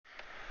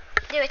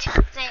Do it.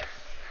 Say it.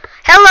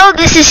 Hello,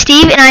 this is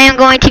Steve, and I am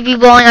going to be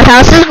blowing up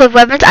houses with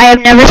weapons I have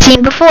never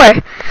seen before.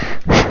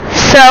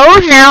 So,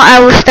 now I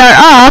will start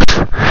off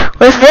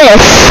with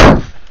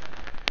this.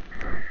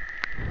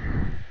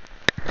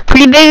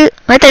 Pretty big,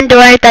 let them do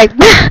anything. Oh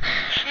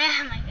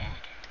my god.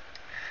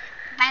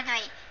 By the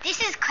way,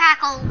 this is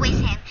Crackle with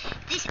him.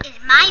 This is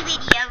my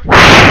video.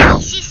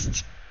 He's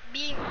just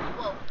being,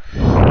 whoa.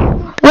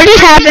 What just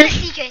happened?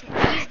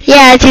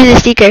 Yeah, let's use the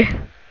sticker.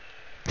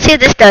 See what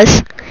this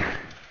does.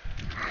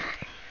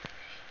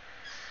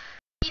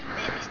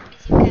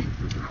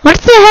 What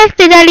the heck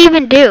did that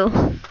even do? I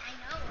know.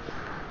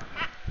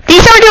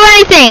 These don't do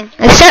anything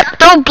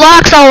except throw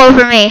blocks all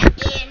over me. And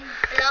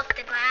block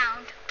the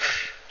ground.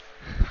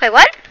 Wait,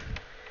 what?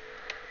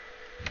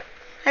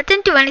 That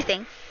didn't do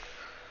anything.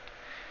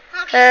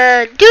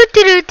 Okay.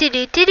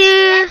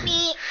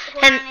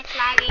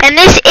 And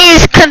this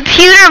is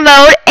computer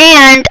mode,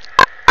 and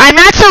I'm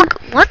not so.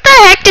 What the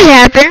heck just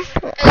happened?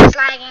 It's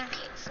lagging.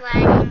 It's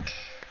lagging.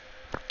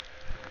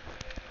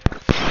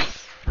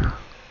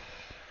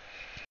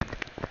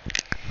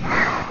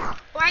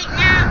 Right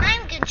now,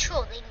 I'm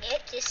controlling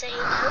it, just so you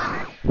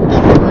know.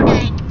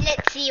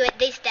 Let's see what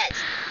this does.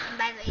 And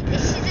by the way,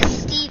 this is a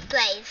Steve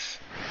place.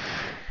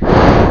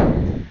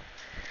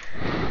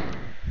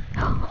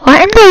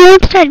 What in the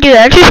world did I do?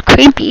 That's just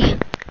creepy.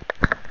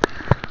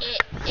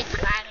 It's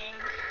lagging.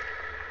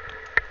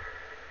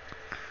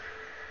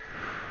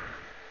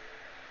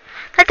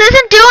 That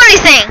doesn't do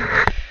anything.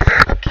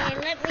 Okay,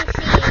 let me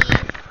see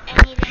if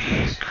anything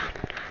is...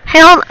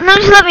 Hey, hold, no,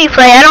 just let me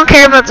play. I don't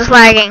care about this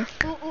lagging.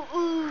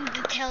 Ooh,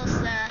 the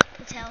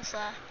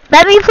Tesla.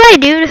 Let me play,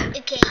 dude.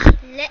 Okay,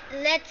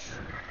 let's...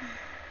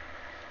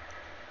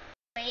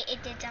 Wait,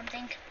 it did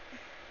something.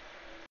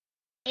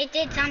 It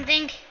did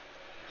something.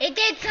 It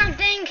did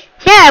something.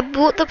 Yeah,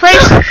 boot the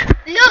place.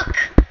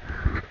 Look!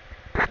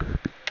 A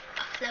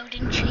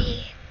floating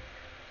tree.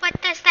 What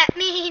does that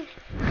mean?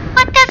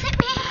 What does it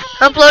mean?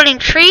 Uploading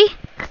tree?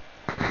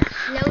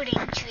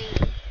 Floating tree.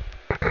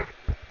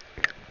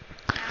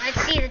 Now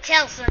let's see the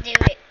Tesla do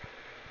it.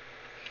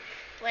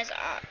 Where's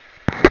R?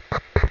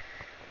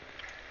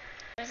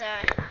 Where's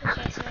R?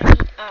 Okay, so I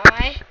need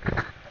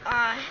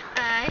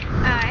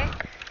I.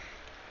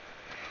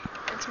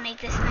 Let's make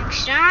this thing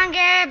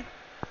stronger.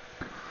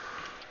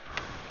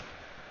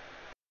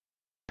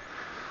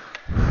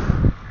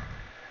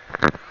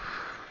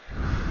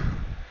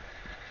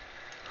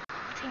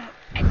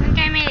 I think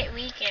I made it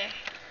weaker.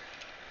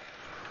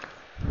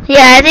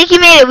 Yeah, I think you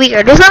made it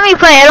weaker. Just let me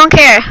play. I don't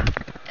care.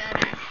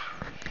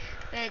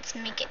 Let's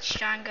make it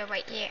stronger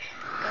right here.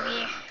 Go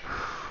here.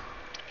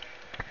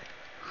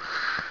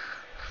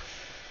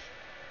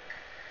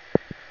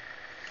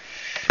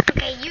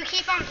 Okay, you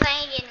keep on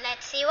playing and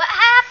let's see what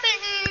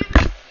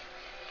happens.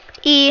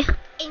 E.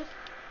 And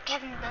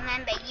Kevin,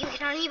 remember, you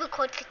can only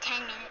record for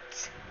 10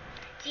 minutes.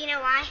 Do you know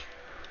why?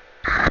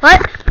 What?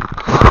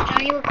 You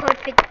can only record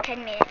for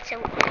 10 minutes. So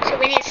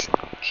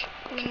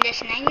when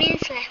there's 9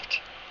 minutes left,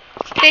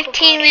 stop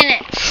 15 recording.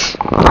 minutes.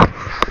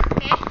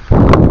 Okay?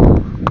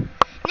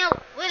 No,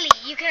 really,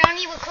 you can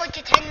only record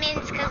to 10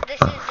 minutes because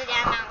this is the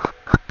demo.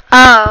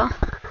 Oh.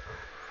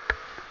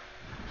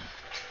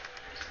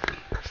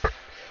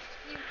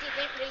 You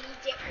didn't really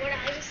get what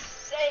I was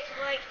saying,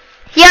 like...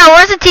 Yeah,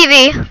 where's the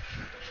TV?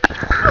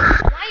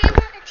 Why do you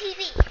want a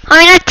TV? I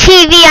mean, not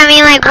TV. I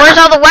mean, like, where's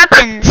all the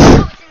weapons?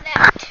 Oh, it's in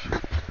that.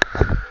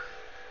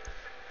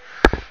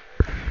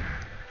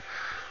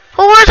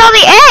 Well, where's all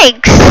the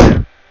eggs?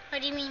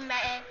 What do you mean by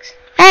eggs?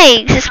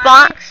 Eggs. The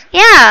spawn? Eggs?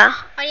 Yeah.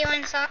 Why do you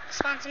want to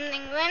spawn something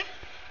then?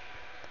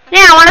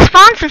 Yeah, I want to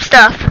spawn some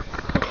stuff.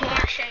 Okay,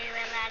 I'll show you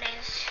where that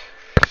is.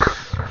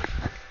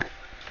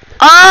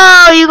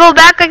 Oh, you go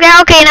back like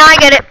that? Okay, now I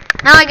get it.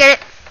 Now I get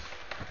it.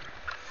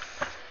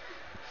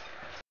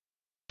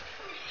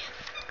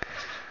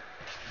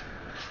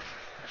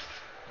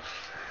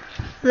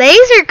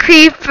 Laser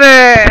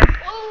creeper.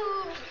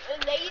 Oh,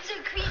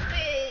 laser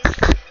creepers.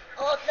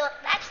 Oh, no,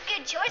 that's a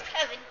good choice,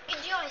 Kevin.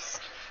 Good choice.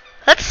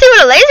 Let's see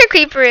what a laser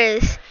creeper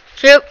is.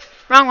 Shoot,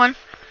 wrong one.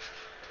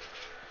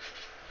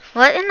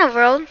 What in the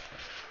world?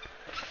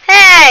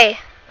 Hey,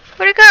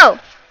 where'd it go?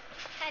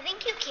 I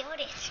think you killed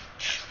it.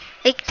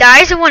 It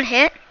dies in one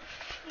hit?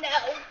 No.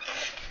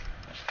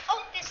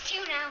 Oh, there's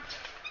two now.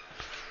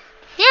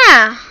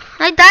 Yeah,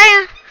 I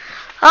die.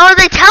 Oh,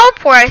 they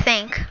teleport, I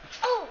think.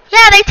 Oh.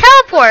 Yeah, they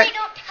teleport. They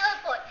don't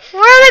teleport.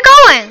 Where are they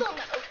going? Peaceful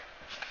mode.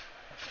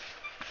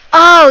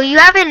 Oh, you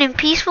have it in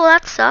peaceful?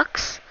 That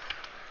sucks.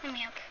 Let me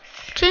help.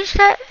 Change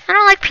that. I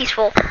don't like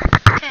peaceful.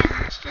 Okay,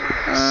 let's do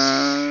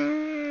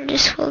this.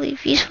 Just fully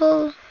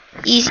peaceful.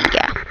 Easy,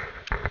 yeah.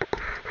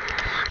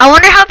 I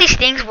wonder how these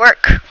things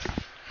work.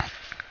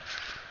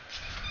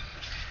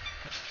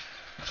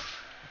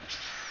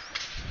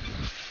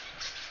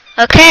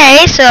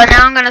 Okay, so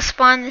now I'm gonna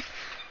spawn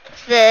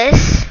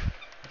this.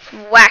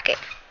 Whack it.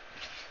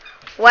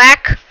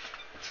 Whack.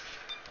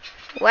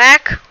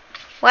 Whack.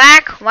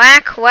 Whack.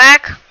 Whack.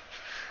 Whack.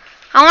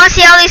 I want to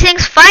see how these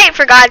things fight,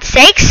 for God's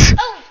sakes.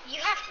 Oh, you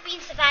have to be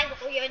in survival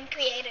or you're in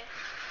creative.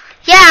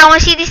 Yeah, I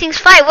want to see these things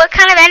fight. What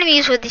kind of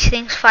enemies would these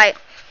things fight?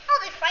 Oh,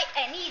 they fight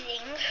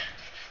anything.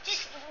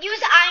 Just use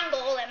the iron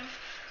golem.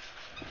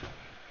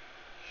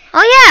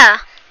 Oh yeah.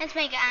 Let's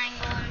make an iron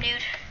golem,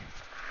 dude.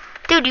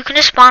 Dude, you can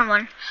just spawn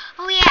one.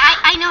 Oh yeah,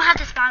 I know how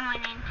to spawn one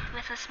in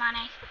with a spawn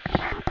egg.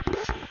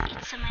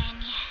 It's a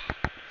man.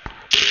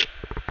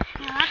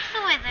 Now that's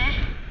the wither.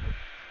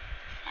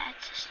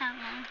 That's just not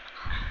one.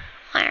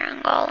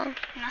 Iron golem.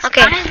 Now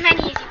Okay. spawn as many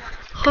as you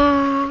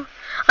want.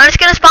 I'm just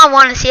gonna spawn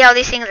one and see how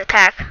these things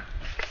attack.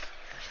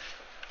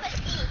 Press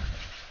E.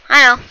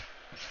 I know.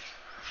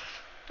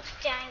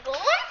 Giant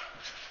golem.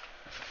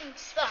 And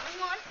spawn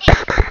one.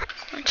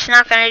 It's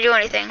not gonna do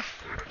anything.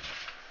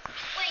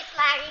 Wait, it's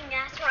lagging,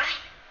 that's right.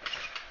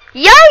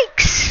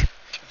 Yikes!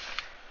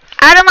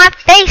 Out of my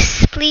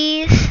face,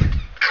 please.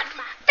 Out of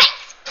my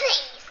face,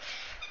 please.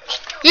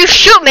 You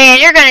shoot me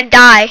and you're gonna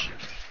die.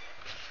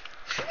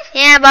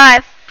 Yeah,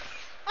 bye.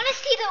 Wanna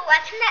see the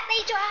weapon that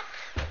they drop?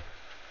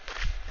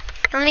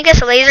 Let me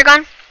guess, a laser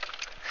gun?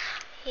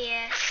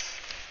 Yes.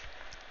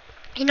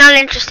 You're not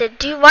interested.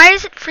 Dude, why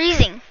is it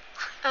freezing?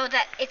 Oh,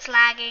 that it's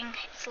lagging.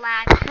 It's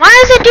lag. Why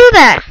does it do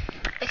that?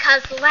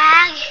 Because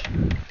lag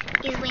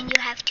is when you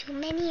have too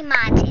many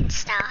mods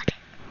installed.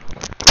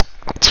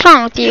 What's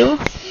wrong with you?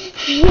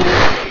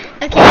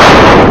 Okay.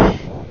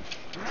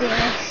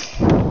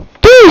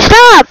 Dude,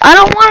 stop! I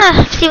don't want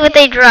to see what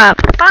they drop.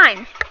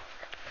 Fine.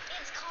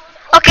 It's called.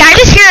 Okay, I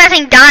just hear that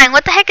thing dying.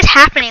 What the heck is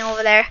happening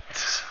over there?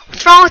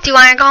 What's wrong with you,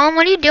 Iron Golem?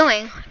 What are you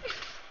doing?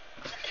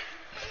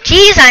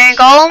 Jeez, Iron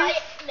Golem.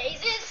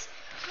 Lasers.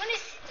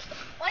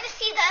 Wanna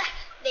see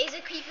the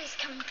laser creeper's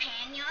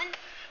companion?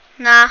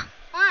 Nah.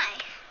 Why?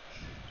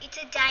 It's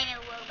a dino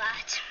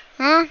robot.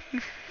 Hmm?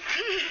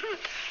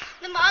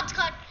 The mod's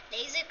called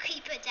Laser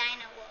Creeper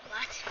Dino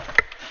Robot.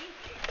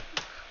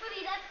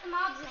 Woody, that's the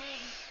mod's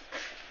name.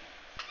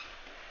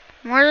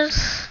 Where's...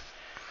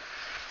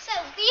 So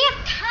we have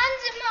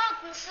tons of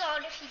mods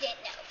installed if you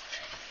didn't know.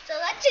 So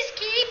let's just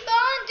keep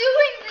on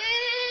doing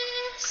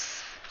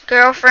this.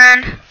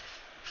 girlfriend?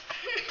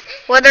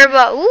 Wither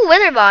boss. Ooh,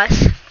 wither boss.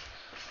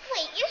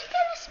 Wait, you're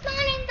gonna spawn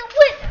in the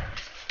wither?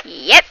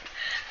 Yep.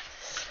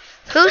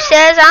 Who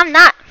says I'm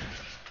not?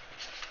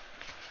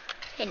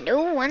 And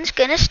no one's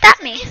gonna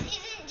stop me. This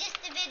isn't just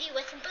a video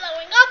with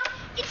blowing up.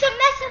 It's a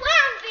mess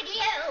around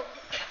video.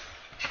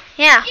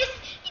 Yeah.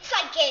 It's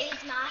like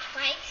Gary's mod,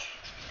 right?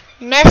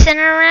 Messing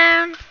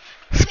around.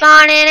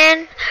 Spawning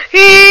in.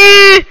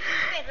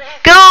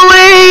 Go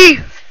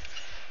away!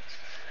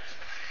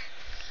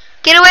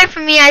 Get away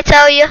from me, I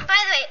tell you. By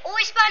the way,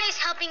 Orspawn is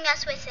helping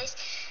us with this.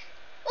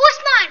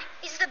 Orspawn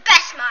is the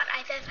best mod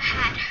I've ever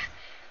had.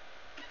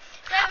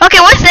 Okay,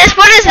 what's this?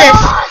 What is this?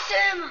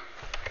 Awesome!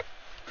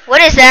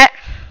 What is that?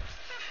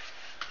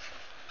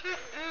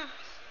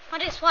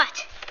 What is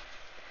what?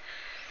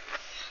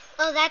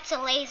 Oh, that's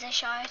a laser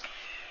shard.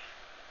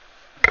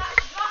 Got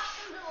dropped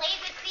from the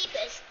laser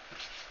creepers.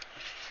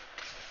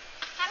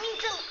 That means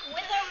the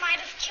wither might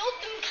have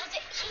killed them because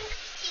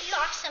he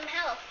lost some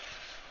health.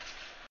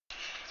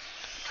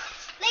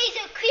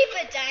 Laser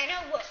creeper dino.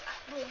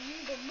 Boom,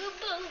 boom, boom,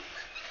 boom.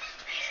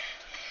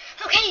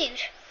 Okay, dude.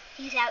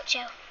 Use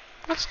outro.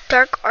 What's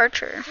Dark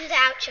Archer? Use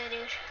outro,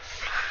 dude.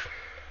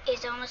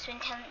 It's almost been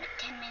 10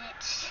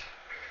 minutes.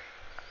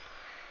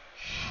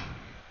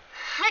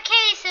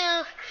 Okay,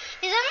 so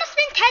it's almost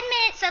been 10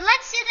 minutes, so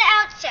let's do the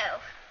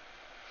outro.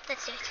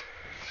 Let's do it.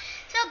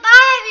 So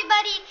bye,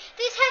 everybody.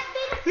 This has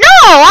been... No,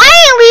 I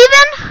ain't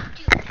leaving.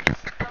 Dude,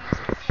 it's almost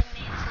been 10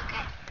 minutes,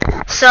 okay?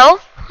 So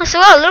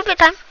a little bit of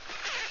time.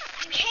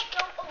 You can't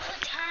go over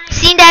time.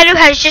 Seeing Dadu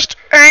has just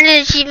earned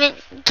an achievement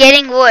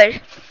getting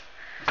wood.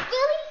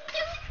 Really?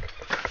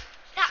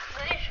 Not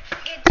good.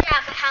 Good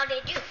job of how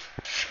they do.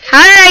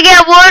 How did I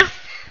get wood?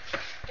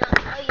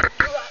 Don't know, you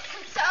blew up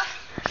some stuff.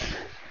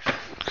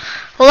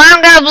 Well,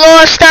 I'm gonna blow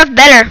up stuff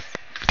better.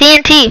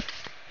 TNT.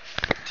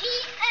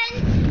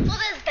 TN, well,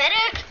 there's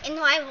better in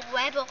the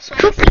web. Also,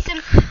 want to see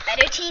some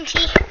better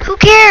TNT. Who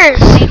cares?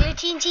 Regular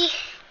TNT.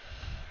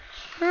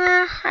 I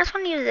just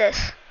want to use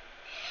this.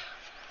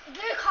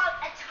 They're called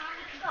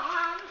atomic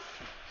bombs.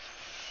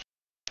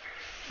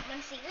 You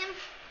want to see them?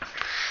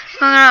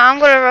 I'm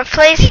gonna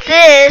replace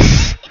this.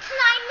 It's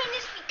 9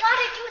 minutes. We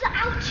gotta do the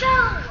outro.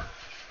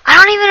 I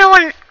don't even know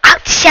what an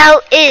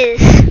outshell is.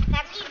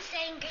 That means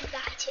saying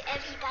goodbye to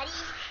everybody.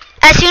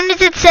 As soon as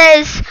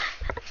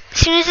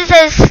it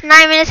says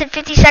 9 minutes and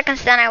 50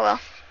 seconds, then I will.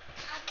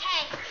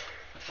 Okay.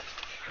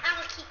 I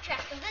will keep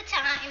track of the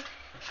time.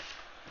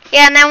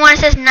 Yeah, and then when it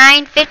says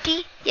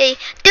 9:50, yeah,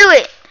 do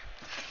it.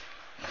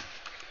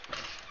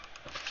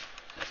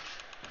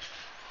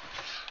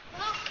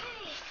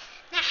 Okay.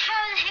 Now,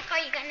 how the heck are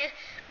you gonna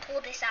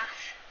pull this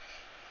off?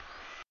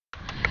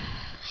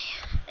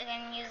 We're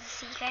gonna use the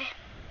secret.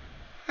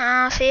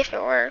 I'll see if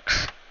it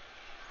works.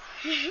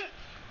 Here.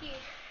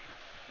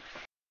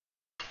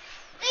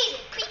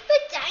 Laser creeper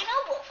dino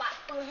robot.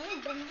 Boom,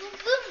 boom, boom,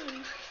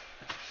 boom.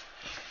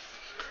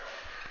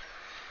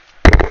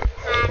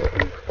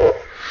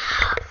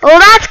 Well,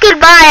 that's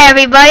goodbye,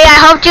 everybody. I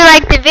hope you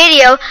liked the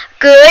video.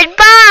 Goodbye!